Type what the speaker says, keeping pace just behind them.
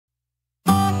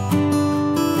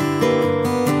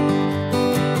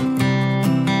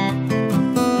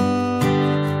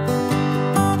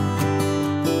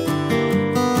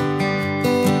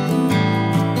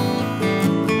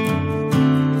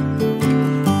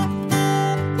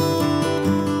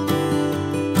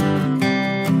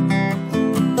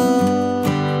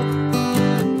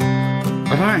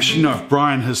actually know if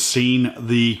Brian has seen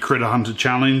the Critter Hunter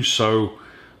Challenge, so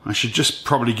I should just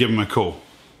probably give him a call.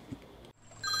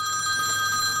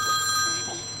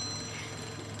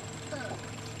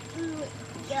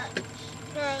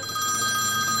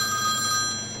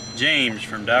 James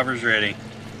from Divers Ready.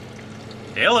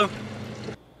 Hello.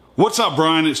 What's up,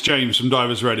 Brian? It's James from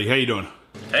Divers Ready. How you doing?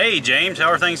 Hey, James. How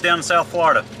are things down in South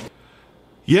Florida?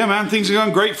 Yeah, man, things are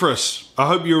going great for us. I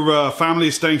hope your family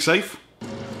is staying safe.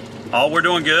 Oh, we're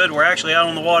doing good. We're actually out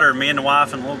on the water, me and the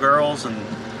wife and little girls, and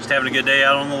just having a good day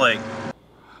out on the lake.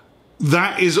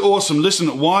 That is awesome.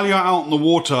 Listen, while you're out on the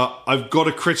water, I've got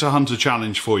a Critter Hunter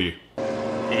Challenge for you.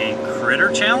 A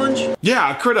critter challenge?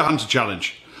 Yeah, a Critter Hunter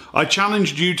Challenge. I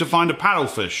challenged you to find a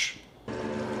paddlefish.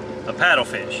 A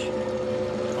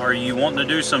paddlefish? Are you wanting to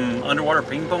do some underwater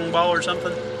ping pong ball or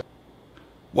something?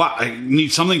 Well, I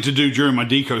need something to do during my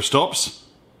deco stops.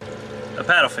 A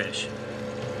paddlefish.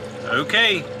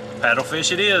 Okay,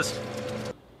 paddlefish it is.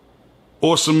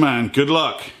 Awesome, man. Good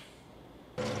luck.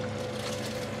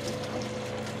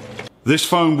 This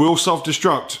phone will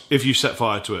self-destruct if you set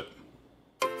fire to it.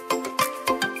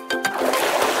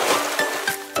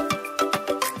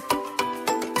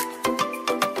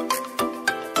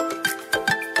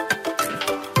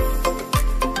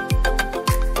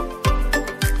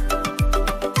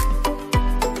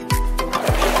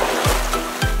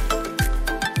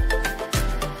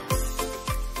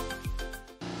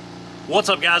 What's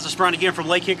up, guys? It's Brian again from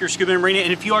LakeHickoryScuba and Marina,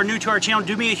 and if you are new to our channel,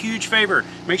 do me a huge favor.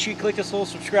 Make sure you click this little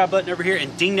subscribe button over here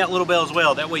and ding that little bell as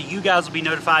well. That way you guys will be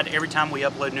notified every time we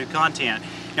upload new content.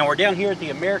 Now, we're down here at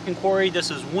the American Quarry. This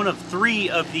is one of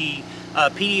 3 of the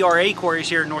PDRA quarries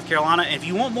here in North Carolina. And if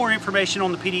you want more information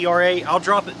on the PDRA, I'll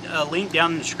drop a link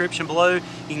down in the description below.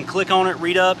 You can click on it,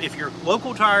 read up. If you're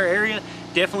local to our area,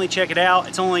 definitely check it out.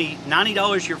 It's only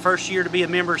 $90 your first year to be a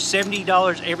member,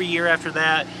 $70 every year after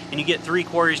that, and you get 3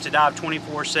 quarries to dive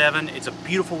 24/7. It's a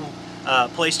beautiful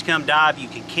place to come dive. You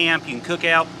can camp, you can cook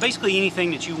out, basically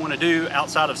anything that you want to do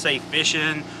outside of, say,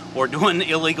 fishing or doing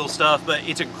illegal stuff. But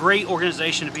it's a great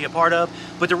organization to be a part of.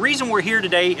 But the reason we're here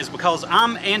today is because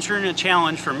I'm answering a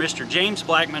challenge from Mr. James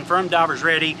Blackman from Divers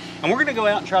Ready, and we're going to go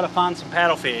out and try to find some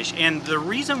paddlefish. And the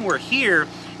reason we're here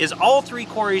is all 3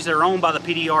 quarries that are owned by the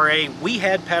PDRA, we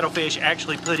had paddlefish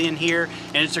actually put in here,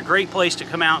 and it's a great place to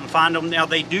come out and find them. Now,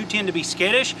 they do tend to be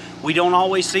skittish. We don't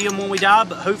always see them when we dive,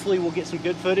 but hopefully we'll get some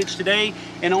good footage today.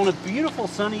 And on a beautiful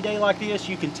sunny day like this,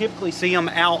 you can typically see them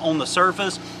out on the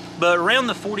surface, but around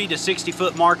the 40 to 60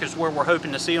 foot mark is where we're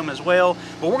hoping to see them as well.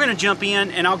 But we're going to jump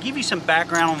in, and I'll give you some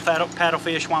background on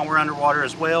paddlefish while we're underwater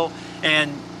as well.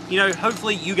 And you know,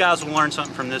 hopefully you guys will learn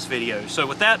something from this video. So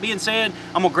with that being said,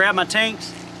 I'm gonna grab my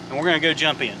tanks and we're gonna go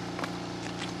jump in.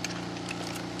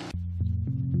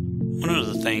 One of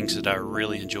the things that I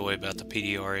really enjoy about the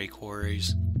PDRA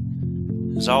quarries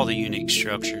is all the unique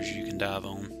structures you can dive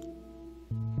on.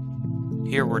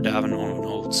 Here we're diving on an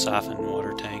old siphon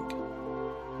water tank.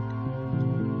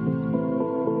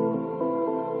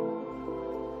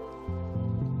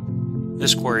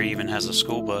 This quarry even has a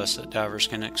school bus that divers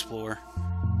can explore.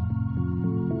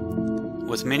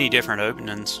 With many different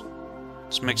openings,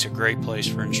 this makes a great place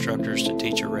for instructors to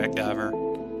teach a wreck diver,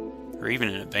 or even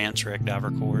an advanced wreck diver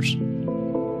course.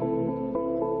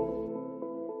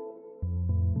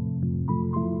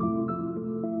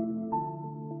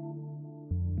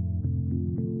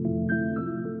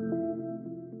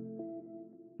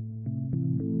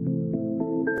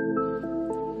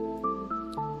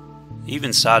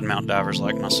 Even side mount divers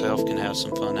like myself can have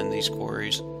some fun in these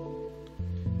quarries.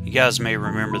 You guys may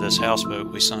remember this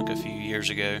houseboat we sunk a few years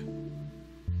ago.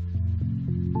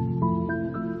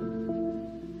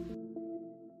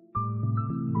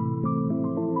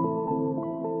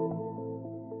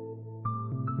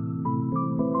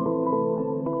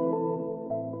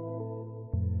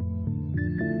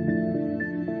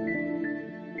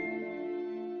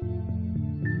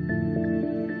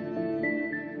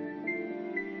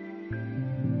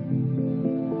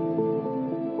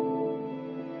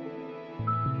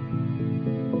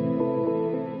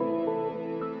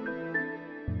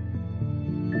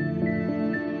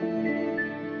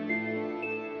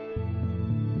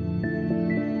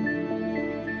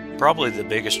 Probably the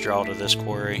biggest draw to this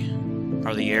quarry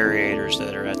are the aerators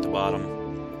that are at the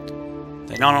bottom.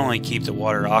 They not only keep the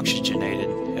water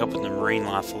oxygenated, helping the marine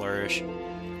life flourish,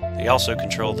 they also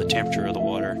control the temperature of the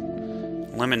water,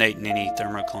 eliminating any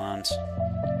thermoclines.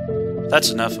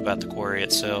 That's enough about the quarry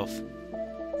itself.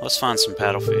 Let's find some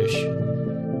paddlefish.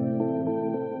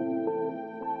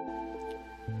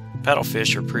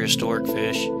 Paddlefish are prehistoric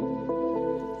fish,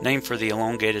 named for the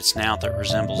elongated snout that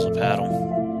resembles a paddle.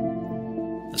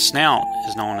 The snout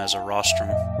is known as a rostrum.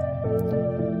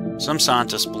 Some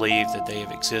scientists believe that they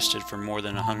have existed for more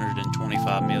than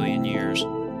 125 million years.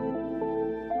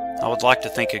 I would like to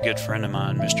thank a good friend of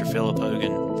mine, Mr. Philip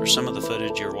Hogan, for some of the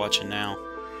footage you're watching now.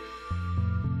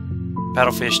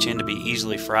 Paddlefish tend to be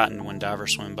easily frightened when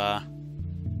divers swim by.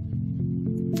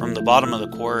 From the bottom of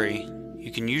the quarry,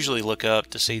 you can usually look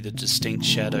up to see the distinct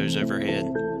shadows overhead.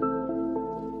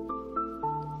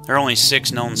 There are only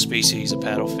 6 known species of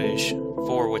paddlefish,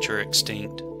 4 which are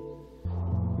extinct.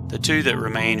 The 2 that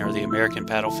remain are the American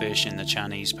paddlefish and the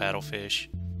Chinese paddlefish.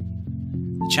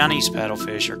 The Chinese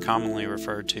paddlefish are commonly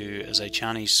referred to as a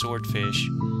Chinese swordfish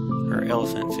or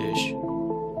elephant fish.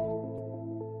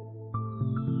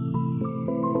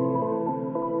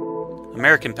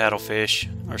 American paddlefish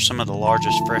are some of the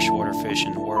largest freshwater fish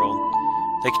in the world.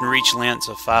 They can reach lengths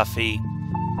of 5 feet,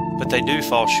 but they do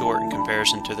fall short in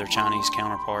comparison to their Chinese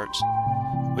counterparts,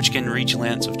 which can reach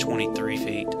lengths of 23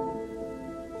 feet.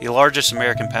 The largest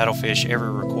American paddlefish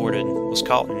ever recorded was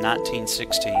caught in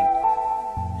 1916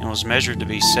 and was measured to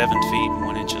be 7 feet and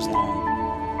 1 inches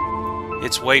long.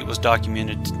 Its weight was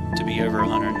documented to be over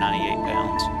 198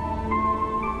 pounds.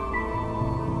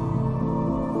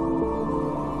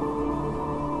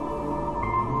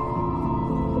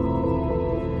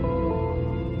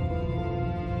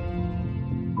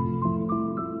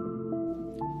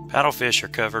 Paddlefish are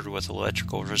covered with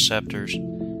electrical receptors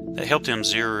that help them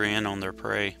zero in on their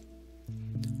prey.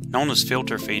 Known as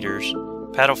filter feeders,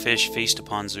 paddlefish feast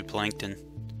upon zooplankton.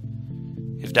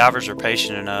 If divers are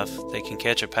patient enough, they can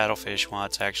catch a paddlefish while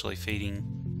it's actually feeding.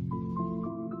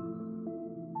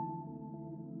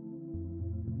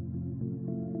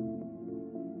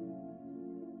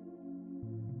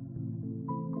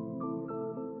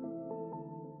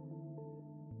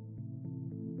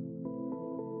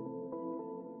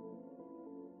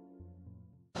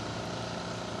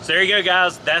 So there you go,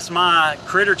 guys. That's my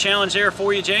critter challenge there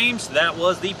for you, James. That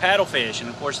was the paddlefish, and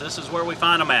of course this is where we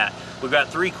find them at. We've got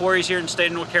 3 quarries here in the state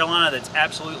of North Carolina that's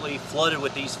absolutely flooded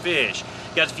with these fish.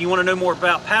 Guys, if you want to know more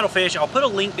about paddlefish, I'll put a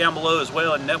link down below as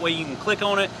well, and that way you can click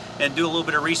on it and do a little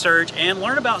bit of research and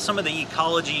learn about some of the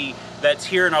ecology that's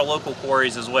here in our local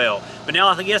quarries as well. But now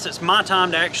I guess it's my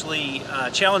time to actually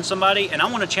challenge somebody, and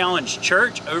I want to challenge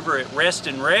Church over at Rest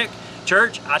and Rec.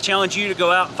 Church, I challenge you to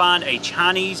go out and find a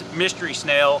Chinese mystery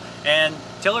snail and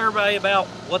tell everybody about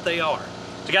what they are.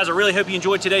 So guys, I really hope you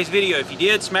enjoyed today's video. If you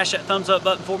did, smash that thumbs up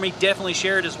button for me. Definitely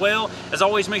share it as well. As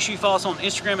always, make sure you follow us on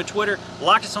Instagram and Twitter,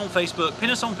 like us on Facebook,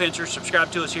 pin us on Pinterest,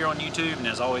 subscribe to us here on YouTube, and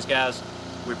as always, guys,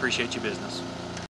 we appreciate your business.